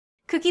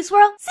Cookie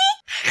Swirl,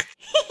 see?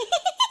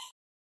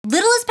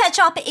 Littlest Pet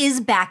Shop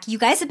is back. You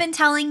guys have been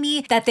telling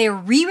me that they're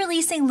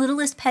re-releasing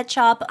Littlest Pet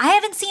Shop. I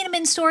haven't seen them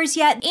in stores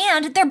yet,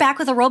 and they're back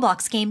with a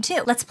Roblox game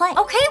too. Let's play.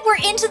 Okay,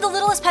 we're into the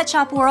Littlest Pet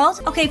Shop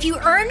world. Okay, if you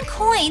earn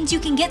coins, you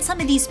can get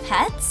some of these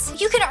pets.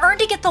 You can earn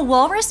to get the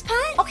walrus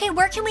pet. Okay,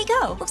 where can we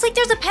go? Looks like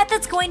there's a pet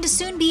that's going to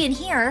soon be in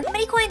here. How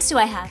many coins do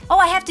I have? Oh,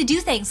 I have to do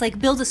things like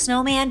build a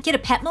snowman, get a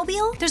pet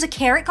mobile. There's a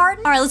carrot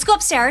garden. All right, let's go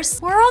upstairs.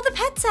 Where are all the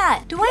pets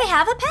at? Do I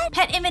have a pet?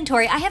 Pet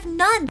inventory. I have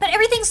none, but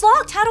everything's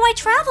locked. How do I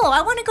travel?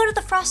 I want to go to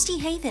the Frosty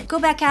Haven. Go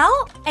back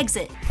out,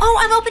 exit. Oh,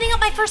 I'm opening up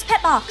my first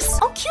pet box.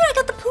 Oh, cute, I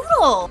got the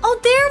poodle. Oh,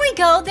 there we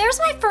go. There's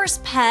my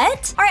first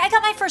pet. All right, I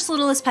got my first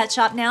Littlest Pet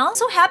Shop now.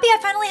 So happy I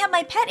finally have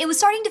my pet. It was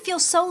starting to feel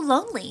so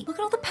lonely. Look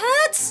at all the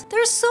pets.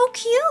 They're so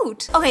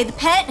cute. Okay, the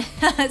pet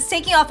is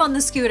taking off on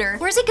the scooter.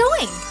 Where's it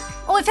going?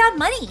 Oh, I found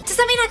money. Does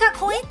that mean I got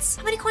coins?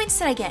 How many coins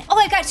did I get? Oh,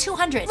 I got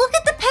 200. Look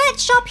at the pet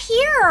shop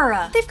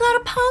here. They've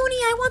got a pony.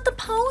 I want the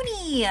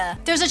pony.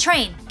 There's a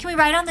train. Can we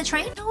ride on the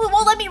train? No, it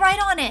won't let me ride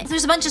on it.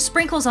 There's a bunch of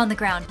sprinkles on the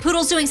ground.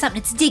 Poodle's doing something.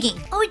 It's digging.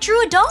 Oh, it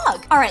drew a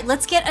dog. All right,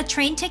 let's get a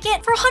train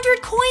ticket for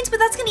 100 coins, but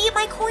that's gonna eat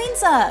my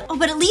coins up. Oh,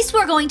 but at least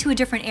we're going to a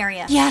different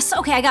area. Yes,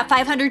 okay, I got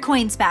 500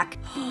 coins back.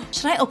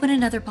 Should I open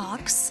another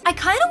box? I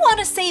kind of want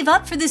to save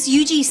up for this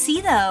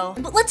UGC though.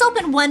 But let's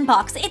open one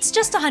box. It's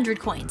just 100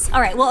 coins. All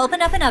right, we'll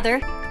open up another.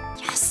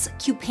 Yes,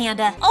 cute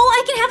panda.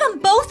 Oh, I can have them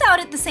both out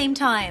at the same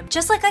time.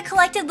 Just like I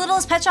collected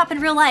Littlest Pet Shop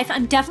in real life,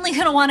 I'm definitely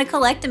gonna want to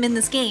collect them in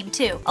this game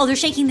too. Oh, they're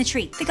shaking the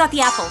tree. They got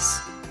the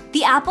apples.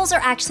 The apples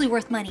are actually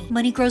worth money.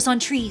 Money grows on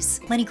trees.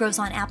 Money grows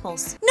on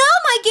apples. No,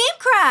 my game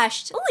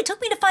crashed. Oh, it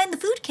took me to find the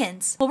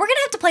foodkins. Well, we're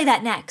gonna have to play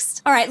that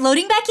next. All right,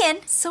 loading back in.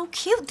 So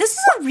cute. This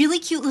is a really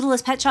cute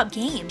Littlest Pet Shop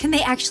game. Can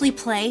they actually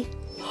play?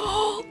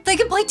 Oh, they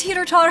can play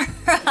teeter-totter.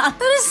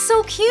 That is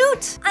so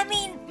cute. I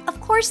mean,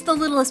 of course the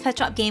Littlest Pet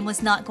Shop game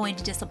was not going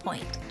to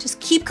disappoint. Just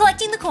keep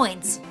collecting the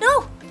coins.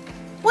 No.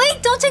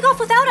 Wait, don't take off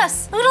without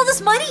us. Look at all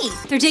this money.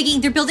 They're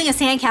digging, they're building a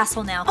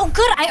sandcastle now. Oh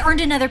good, I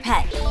earned another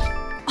pet.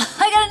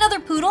 I got another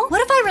poodle. What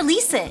if I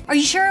release it? Are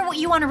you sure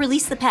you want to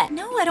release the pet?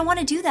 No, I don't want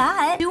to do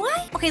that. Do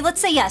I? Okay, let's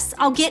say yes.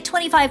 I'll get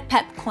 25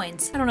 pet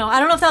coins. I don't know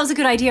if that was a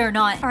good idea or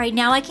not. All right,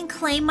 now I can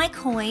claim my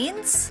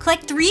coins.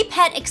 Collect 3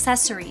 pet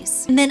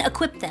accessories and then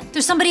equip them.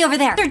 There's somebody over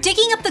there. They're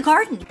digging up the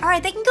garden. All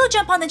right, they can go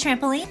jump on the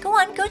trampoline. Go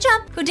on, go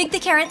jump. Go dig the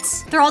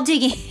carrots. They're all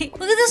digging.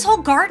 Look at this whole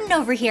garden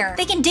over here.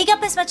 They can dig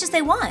up as much as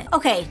they want.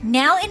 Okay,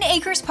 now in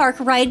Acres Park,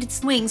 ride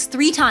swings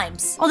 3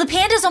 times. Oh, the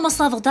panda's almost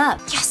leveled up.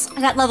 Yes,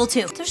 I got level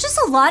 2. There's just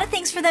a lot of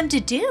things for them to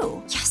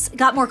do. Yes,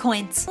 got more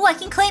coins. Oh, I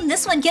can claim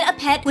this one. Get a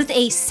pet with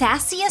a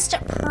sassiest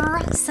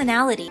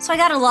personality. So I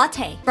got a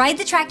latte. Ride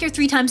the tractor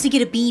 3 times to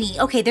get a beanie.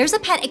 Okay, there's a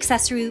pet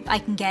accessory I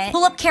can get.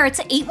 Pull up carrots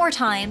 8 more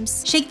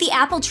times. Shake the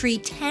apple tree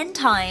 10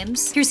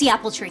 times. Here's the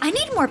apple tree. I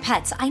need more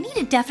pets. I need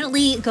to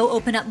definitely go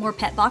open up more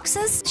pet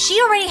boxes. She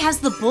already has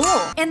the bull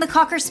and the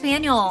Cocker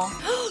Spaniel.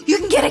 You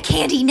can get a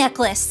candy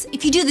necklace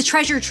if you do the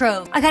treasure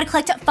trove. I gotta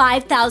collect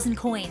 5,000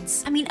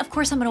 coins. I mean, of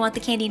course I'm gonna want the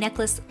candy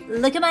necklace.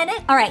 Look at my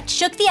neck. All right,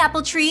 shook the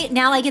apple tree.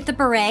 Now I get the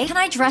beret. Can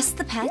I dress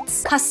the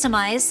pets?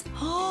 Customize.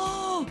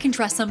 Oh, can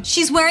dress them.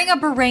 She's wearing a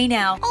beret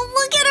now. Oh,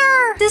 look at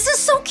her. This is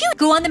so cute.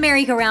 Go on the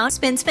merry-go-round.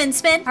 Spin, spin,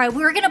 spin. All right,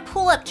 we're gonna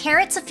pull up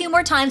carrots a few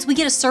more times. We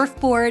get a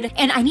surfboard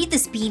and I need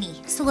this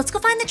beanie. So let's go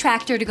find the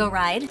tractor to go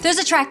ride. There's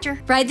a tractor.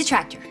 Ride the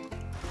tractor.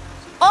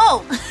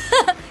 Oh,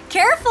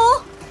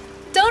 careful.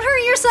 Don't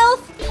hurt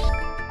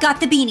yourself. Got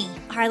the beanie.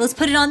 All right, let's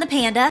put it on the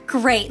panda.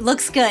 Great,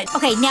 looks good.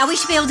 Okay, now we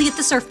should be able to get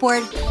the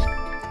surfboard.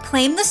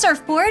 Claim the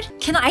surfboard.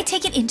 Can I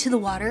take it into the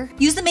water?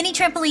 Use the mini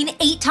trampoline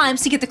 8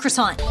 times to get the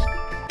croissant.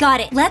 Got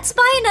it. Let's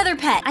buy another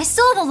pet. I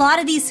still have a lot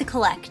of these to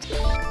collect.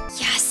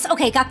 Yes.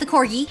 Okay, got the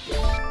corgi.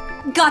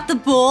 Got the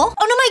bull.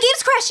 Oh no, my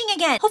game's crashing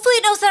again. Hopefully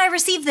it knows that I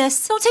received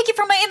this. Don't take it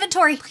from my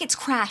inventory. Look, it's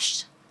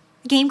crashed.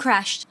 The game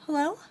crashed.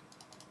 Hello?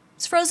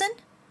 It's frozen?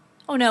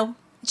 Oh no.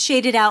 It's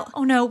shaded out.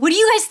 Oh no. What do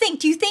you guys think?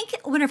 Do you think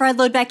whenever I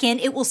load back in,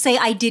 it will say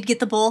I did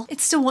get the bull?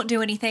 It still won't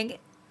do anything.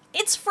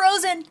 It's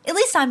frozen. At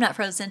least I'm not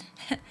frozen.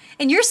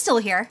 And you're still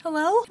here.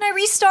 Hello? Can I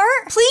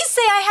restart? Please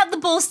say I have the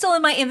bull still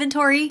in my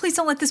inventory. Please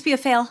don't let this be a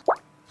fail.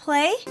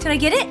 Play? Did I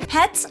get it?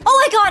 Pets?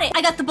 Oh, I got it.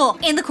 I got the bull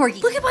and the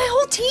corgi. Look at my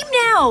whole team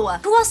now.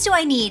 Who else do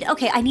I need?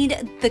 Okay, I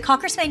need the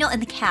Cocker Spaniel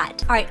and the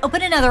cat. All right,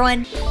 open another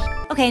one.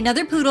 Okay,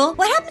 another poodle.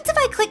 What happens if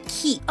I click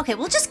keep? Okay,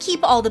 we'll just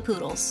keep all the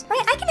poodles.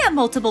 Right, I can have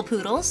multiple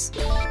poodles.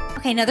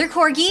 Okay, another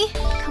corgi.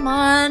 Come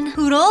on,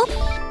 poodle.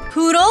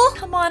 Poodle.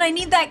 Come on, I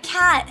need that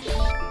cat.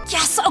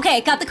 Yes,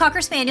 okay, got the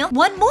Cocker Spaniel.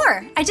 One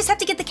more. I just have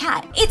to get the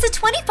cat. It's a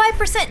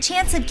 25%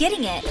 chance of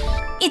getting it.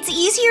 It's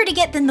easier to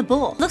get than the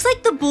bull. Looks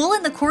like the bull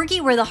and the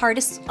corgi were the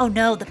hardest. Oh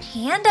no, the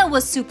panda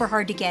was super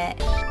hard to get.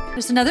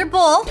 There's another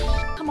bull.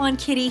 Come on,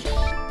 kitty.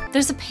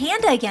 There's a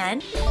panda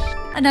again.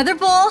 Another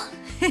bull.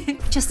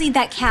 Just need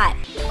that cat.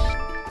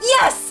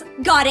 Yes,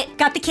 got it.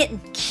 Got the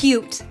kitten.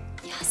 Cute.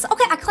 Yes.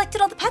 Okay, I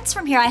collected all the pets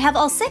from here. I have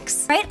all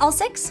 6, right? All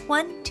 6.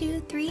 1, 2,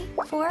 3,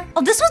 4.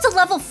 Oh, this one's a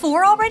level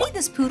 4 already,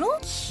 this poodle?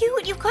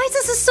 Cute. You guys,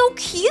 this is so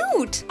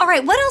cute. All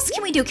right, what else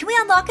can we do? Can we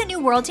unlock a new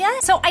world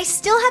yet? So I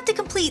still have to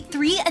complete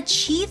 3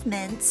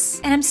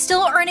 achievements, and I'm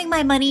still earning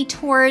my money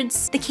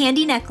towards the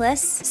candy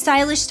necklace,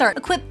 stylish start,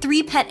 equip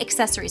 3 pet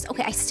accessories.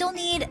 Okay, I still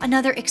need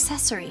another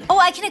accessory. Oh,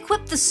 I can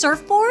equip the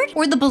surfboard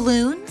or the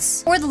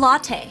balloons or the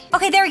latte.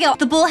 Okay, there we go.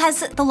 The bull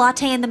has the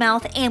latte in the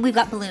mouth and we've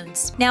got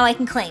balloons. Now I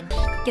can claim.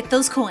 Get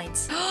those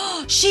coins.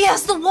 She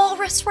has the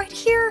walrus right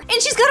here.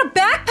 And she's got a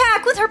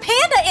backpack with her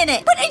panda in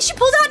it. But, and she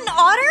pulled out an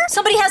otter?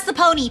 Somebody has the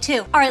pony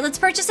too. All right, let's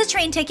purchase a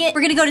train ticket.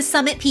 We're gonna go to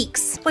Summit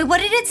Peaks. Wait, what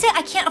did it say?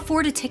 I can't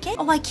afford a ticket?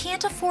 Oh, I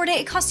can't afford it.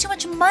 It costs too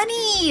much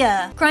money.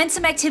 Grind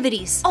some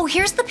activities. Oh,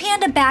 here's the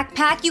panda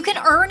backpack. You can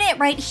earn it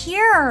right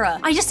here.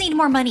 I just need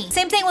more money.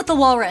 Same thing with the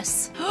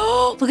walrus.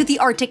 Look at the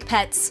Arctic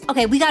pets.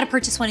 Okay, we gotta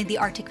purchase one of the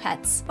Arctic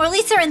pets. Or at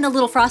least they're in the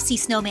little Frosty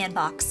Snowman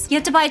box. You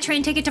have to buy a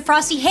train ticket to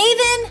Frosty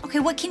Haven. Okay,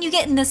 what can you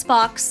get in this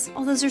box?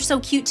 Oh, those are so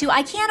cute too.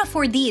 I can't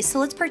afford these, so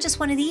let's purchase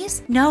one of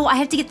these. No, I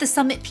have to get the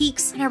Summit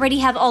Peaks, and I already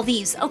have all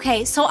these.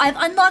 Okay, so I've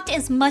unlocked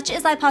as much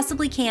as I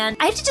possibly can.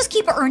 I have to just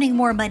keep earning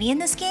more money in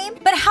this game.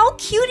 But how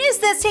cute is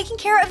this, taking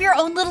care of your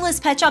own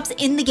Littlest Pet Shops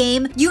in the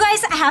game? You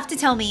guys have to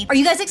tell me, are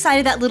you guys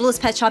excited that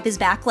Littlest Pet Shop is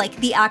back? Like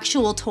the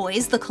actual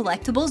toys, the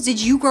collectibles?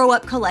 Did you grow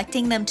up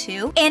collecting them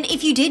too? And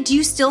if you did, do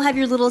you still have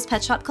your Littlest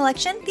Pet Shop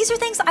collection? These are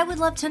things I would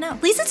love to know.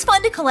 At least it's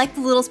fun to collect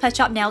the Littlest Pet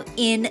Shop now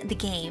in the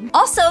game.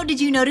 Also, did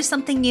you notice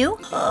something new?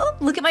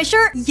 Look at my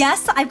shirt.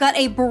 Yes, I've got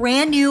a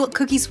brand new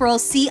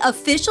CookieSwirlC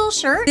official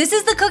shirt. This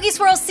is the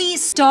CookieSwirlC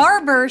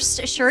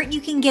Starburst shirt.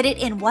 You can get it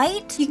in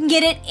white. You can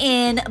get it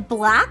in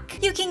black.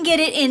 You can get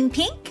it in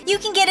pink. You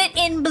can get it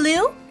in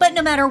blue. But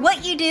no matter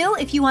what you do,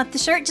 if you want the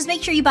shirt, just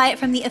make sure you buy it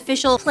from the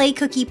official Play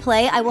Cookie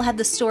Play. I will have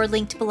the store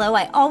linked below.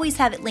 I always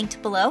have it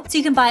linked below. So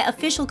you can buy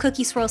official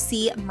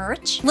CookieSwirlC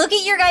merch. Look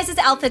at your guys'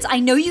 outfits.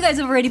 I know you guys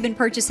have already been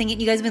purchasing it.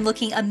 You guys have been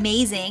looking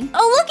amazing.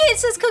 Oh, look, it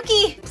says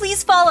Cookie.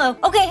 Please follow.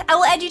 Okay, I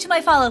will add you to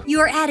my follow. You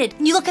are added.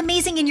 And you look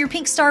amazing in your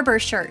pink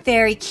Starburst shirt.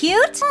 Very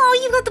cute. Oh,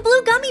 you've got the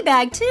blue gummy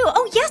bag too.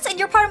 Oh yes, and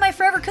you're part of my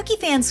Forever Cookie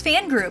Fans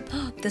fan group.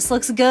 This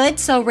looks good.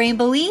 So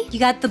rainbowy. You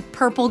got the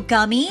purple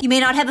gummy. You may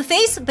not have a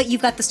face, but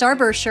you've got the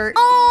Starburst shirt.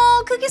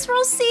 Oh,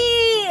 CookieSwirlC.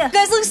 You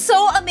guys look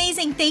so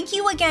amazing. Thank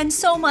you again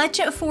so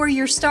much for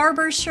your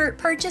Starburst shirt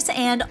purchase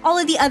and all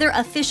of the other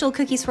official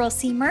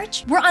CookieSwirlC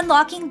merch. We're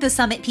unlocking the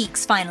Summit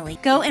Peaks finally.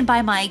 Go and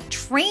buy my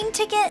train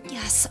ticket.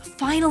 Yes,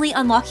 finally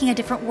unlocking a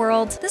different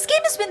world. This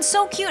game has been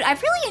so cute.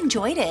 I've really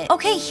enjoyed it.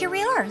 Okay, here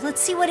we are.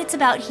 Let's see what it's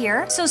about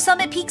here. So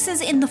Summit Peaks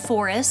is in the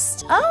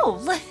forest.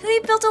 Oh, look, they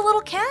built a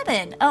little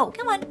cabin. Oh,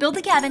 come on, build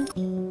the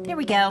cabin. There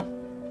we go.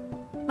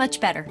 Much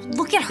better.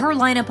 Look at her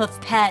lineup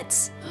of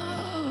pets.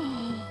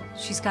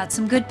 She's got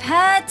some good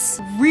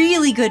pets.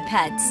 Really good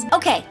pets.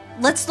 Okay,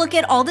 let's look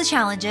at all the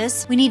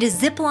challenges. We need a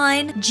zip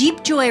line, Jeep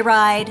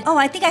Joyride. Oh,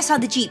 I think I saw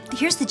the Jeep.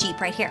 Here's the Jeep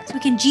right here. So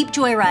we can Jeep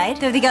Joyride.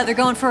 There they go. They're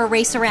going for a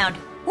race around.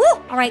 Woo!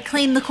 All right,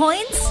 claim the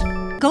coins.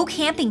 Go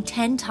camping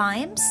 10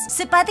 times.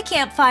 Sit by the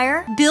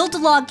campfire. Build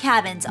log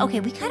cabins. Okay,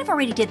 we kind of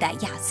already did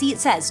that. Yeah, see, it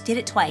says did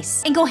it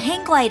twice. And go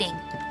hang gliding.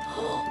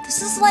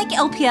 This is like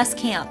LPS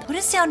camp. What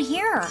is down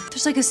here?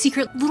 There's like a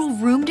secret little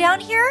room down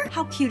here.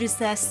 How cute is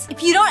this?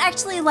 If you don't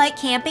actually like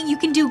camping, you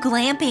can do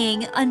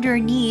glamping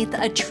underneath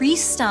a tree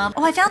stump.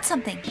 Oh, I found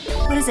something.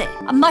 What is it?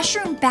 A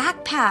mushroom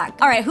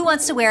backpack. All right, who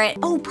wants to wear it?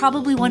 Oh,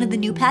 probably one of the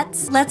new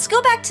pets. Let's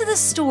go back to the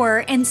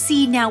store and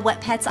see now what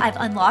pets I've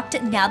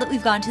unlocked now that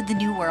we've gone to the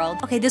new world.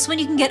 Okay, this one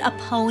you can get a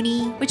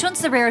pony. Which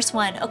one's the rarest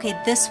one?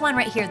 Okay, this one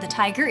right here. The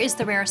tiger is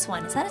the rarest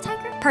one. Is that a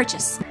tiger?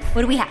 Purchase.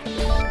 What do we have?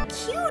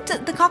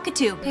 Cute, the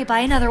cockatoo. Okay, buy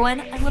another one.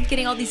 I love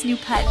getting all these new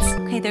pets.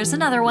 Okay, there's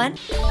another one.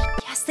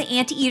 Yes, the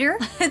anteater.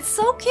 It's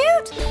so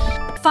cute.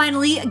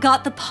 Finally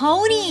got the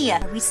pony.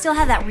 We still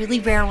have that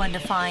really rare one to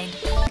find.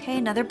 Okay,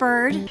 another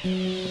bird.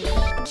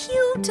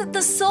 Cute,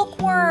 the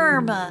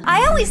silkworm.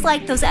 I always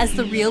like those as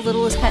the real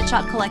Littlest Pet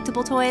Shop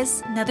collectible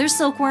toys. Another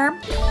silkworm.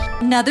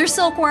 Another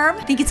silkworm.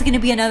 I think it's gonna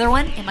be another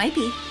one. It might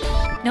be.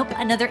 Nope,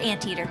 another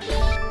anteater.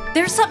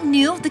 There's something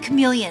new, the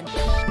chameleon.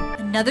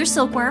 Another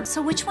silkworm.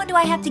 So which one do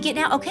I have to get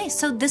now? Okay,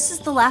 so this is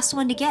the last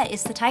one to get,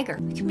 is the tiger.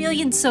 The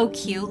chameleon's so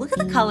cute. Look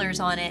at the colors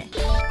on it.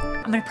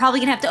 I'm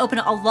probably gonna have to open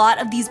a lot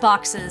of these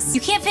boxes.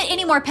 You can't fit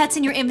any more pets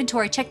in your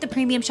inventory. Check the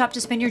premium shop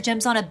to spend your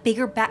gems on a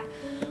bigger backpack.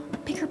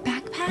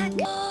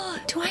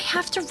 Do I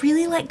have to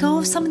really let go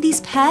of some of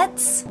these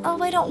pets?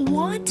 Oh, I don't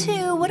want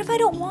to. What if I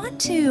don't want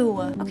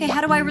to? Okay,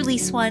 how do I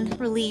release one?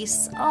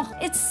 Release. Oh,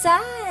 it's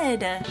sad.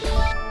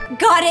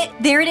 Got it.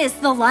 There it is,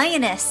 the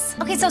lioness.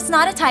 Okay, so it's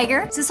not a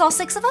tiger. Is this all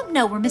 6 of them?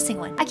 No, we're missing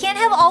one. I can't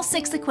have all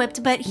 6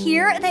 equipped, but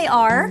here they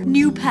are,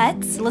 new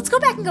pets. Let's go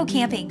back and go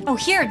camping. Oh,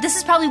 here, this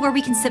is probably where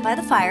we can sit by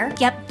the fire.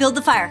 Yep, build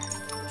the fire.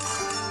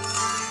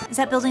 Is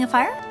that building a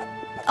fire?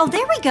 Oh,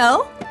 there we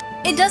go.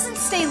 It doesn't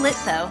stay lit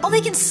though. Oh,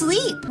 they can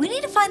sleep. We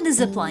need to find the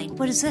zip line.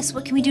 What is this?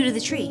 What can we do to the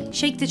tree?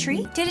 Shake the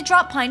tree? Did it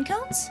drop pine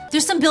cones?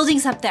 There's some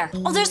buildings up there.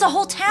 Oh, there's a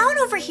whole town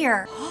over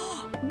here.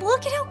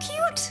 Look at how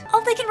cute.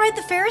 Oh, they can ride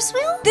the Ferris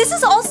wheel? This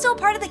is all still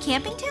part of the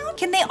camping town?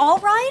 Can they all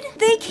ride?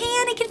 They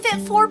can. It can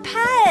fit 4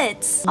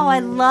 pets. Oh, I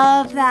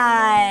love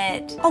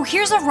that. Oh,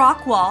 here's a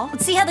rock wall.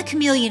 Let's see how the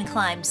chameleon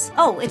climbs.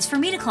 Oh, it's for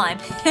me to climb.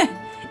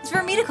 It's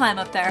for me to climb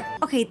up there.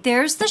 Okay,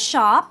 there's the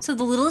shop. So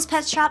the Littlest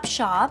Pet Shop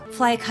shop.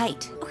 Fly a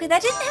kite. Okay,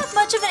 that didn't have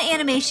much of an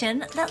animation.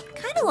 That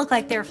kind of looked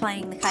like they were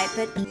flying the kite,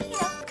 but you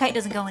know, the kite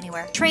doesn't go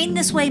anywhere. Train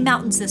this way,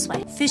 mountains this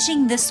way.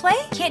 Fishing this way.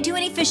 Can't do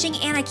any fishing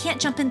and I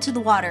can't jump into the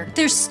water.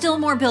 There's still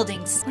more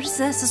buildings. What is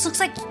this? This looks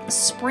like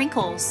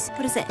sprinkles.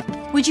 What is it?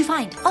 What'd you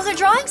find? Oh, they're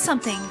drawing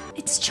something.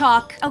 It's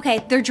chalk.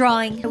 Okay, they're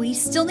drawing. We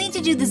still need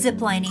to do the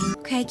zip lining.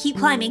 Okay, keep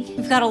climbing.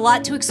 We've got a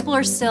lot to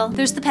explore still.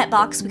 There's the pet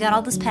box. We got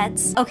all those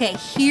pets. Okay,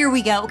 here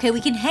we go. Okay,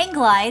 we can hang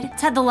glide.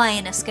 Let's have the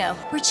lioness go.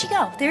 Where'd she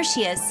go? There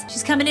she is.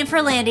 She's coming in for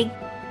a landing.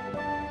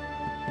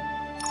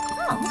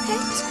 Oh, okay.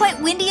 It's quite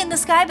windy in the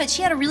sky, but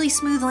she had a really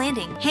smooth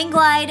landing. Hang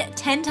glide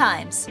 10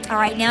 times. All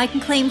right, now I can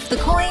claim for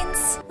the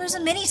coins. There's a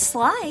mini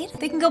slide.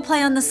 They can go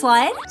play on the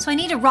slide. So I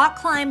need to rock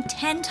climb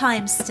 10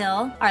 times still.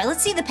 All right,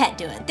 let's see the pet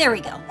do it. There we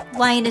go.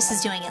 Lioness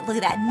is doing it. Look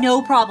at that.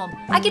 No problem.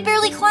 I could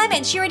barely climb it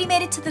and she already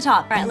made it to the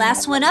top. All right,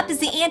 last one up is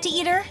the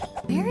anteater.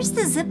 Where's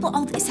the zip line?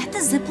 Oh, is that the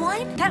zip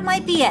line? That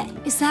might be it.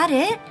 Is that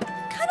it?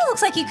 Kind of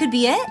looks like it could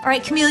be it. All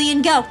right,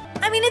 chameleon, go.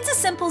 I mean, it's a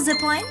simple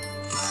zip line.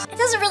 It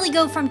doesn't really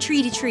go from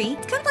tree to tree.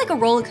 It's kind of like a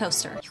roller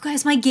coaster. You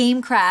guys, my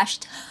game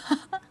crashed.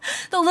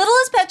 The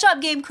Littlest Pet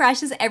Shop game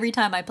crashes every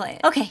time I play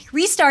it. Okay,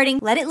 restarting.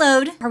 Let it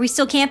load. Are we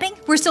still camping?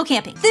 We're still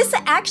camping. This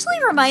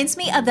actually reminds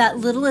me of that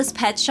Littlest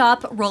Pet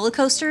Shop roller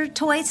coaster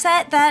toy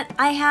set that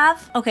I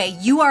have. Okay,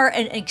 you are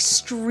an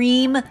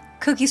extreme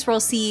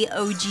CookieSwirlC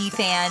OG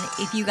fan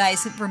if you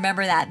guys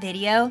remember that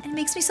video. And it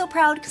makes me so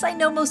proud because I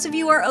know most of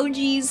you are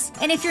OGs.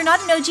 And if you're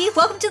not an OG,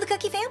 welcome to the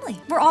Cookie family.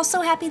 We're all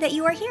so happy that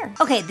you are here.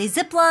 Okay, they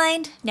zip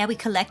lined. Now we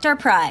collect our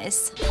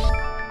prize.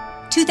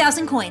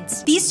 2,000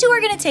 coins. These two are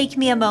gonna take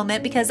me a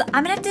moment because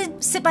I'm gonna have to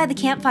sit by the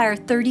campfire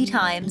 30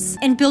 times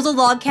and build a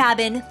log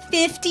cabin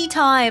 50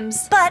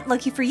 times. But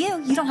lucky for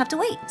you, you don't have to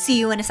wait. See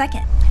you in a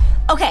second.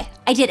 Okay,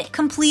 I did it.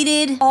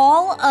 Completed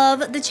all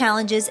of the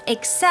challenges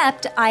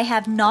except I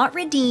have not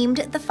redeemed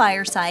the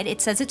fireside.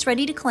 It says it's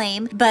ready to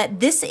claim,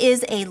 but this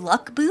is a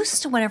luck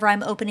boost whenever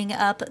I'm opening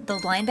up the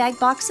blind bag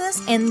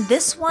boxes. And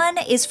this one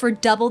is for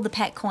double the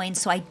pet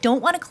coins, so I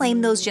don't want to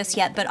claim those just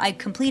yet, but I've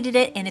completed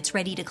it and it's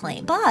ready to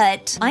claim.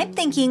 But I'm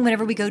thinking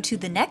whenever we go to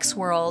the next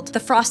world, the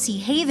Frosty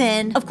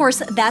Haven, of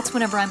course, that's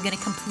whenever I'm going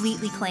to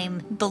completely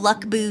claim the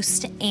luck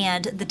boost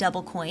and the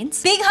double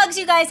coins. Big hugs,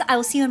 you guys. I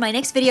will see you in my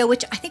next video,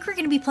 which I think we're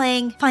going to be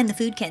playing Find the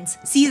Foodkins.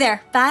 See you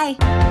there. Bye.